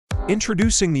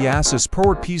Introducing the ASUS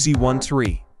ProArt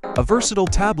PZ13, a versatile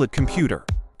tablet computer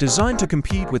designed to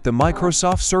compete with the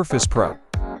Microsoft Surface Pro.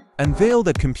 Unveiled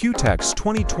at Computex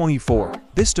 2024,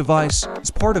 this device is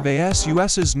part of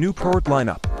ASUS's new ProArt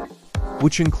lineup,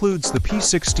 which includes the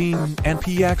P16 and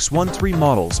PX13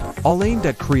 models, all aimed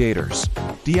at creators.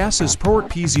 The ASUS ProArt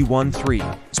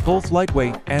PZ13 is both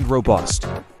lightweight and robust,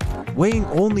 weighing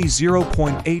only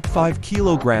 0.85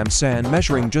 kilograms and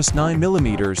measuring just 9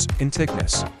 millimeters in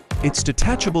thickness. Its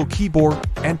detachable keyboard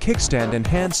and kickstand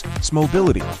enhance its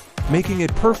mobility, making it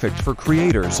perfect for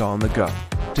creators on the go.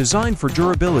 Designed for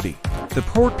durability, the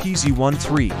ProArt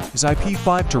PZ13 is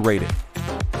IP5 rated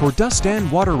for dust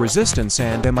and water resistance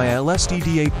and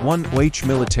MILSDD81OH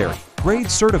military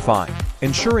grade certified,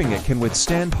 ensuring it can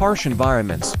withstand harsh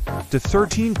environments. The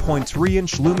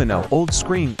 13.3-inch Lumino OLED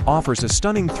screen offers a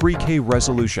stunning 3K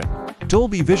resolution,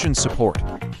 Dolby Vision support,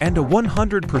 and a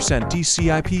 100%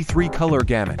 DCI-P3 color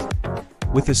gamut,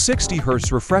 with a 60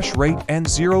 Hz refresh rate and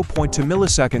 0.2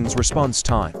 milliseconds response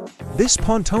time. This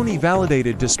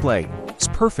Pantone-validated display is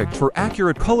perfect for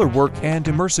accurate color work and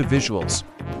immersive visuals.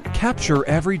 Capture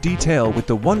every detail with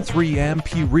the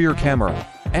 13MP rear camera,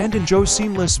 and enjoy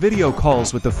seamless video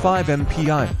calls with the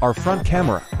 5MP front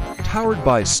camera. Powered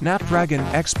by Snapdragon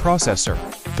X processor,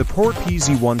 the ProArt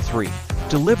PZ13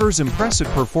 delivers impressive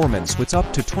performance with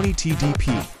up to 20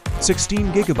 TDP,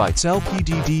 16GB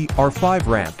LPDDR5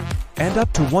 RAM, and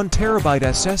up to 1TB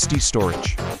SSD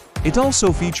storage. It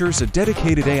also features a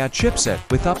dedicated AI chipset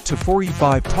with up to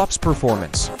 45 TOPS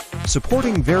performance,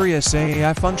 supporting various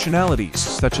AI functionalities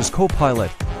such as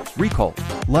Copilot, Recall,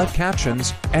 live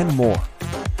captions, and more.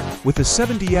 With a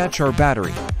 70Ah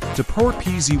battery, the ProArt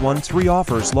PZ13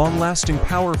 offers long-lasting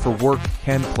power for work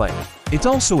and play. It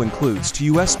also includes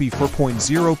two USB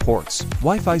 4.0 ports,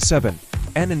 Wi-Fi 7,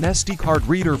 and an SD card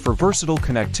reader for versatile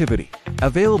connectivity.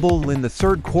 Available in the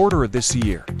third quarter of this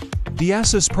year, the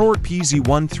ASUS ProArt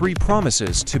PZ13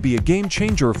 promises to be a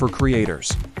game-changer for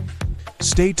creators.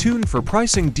 Stay tuned for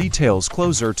pricing details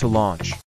closer to launch.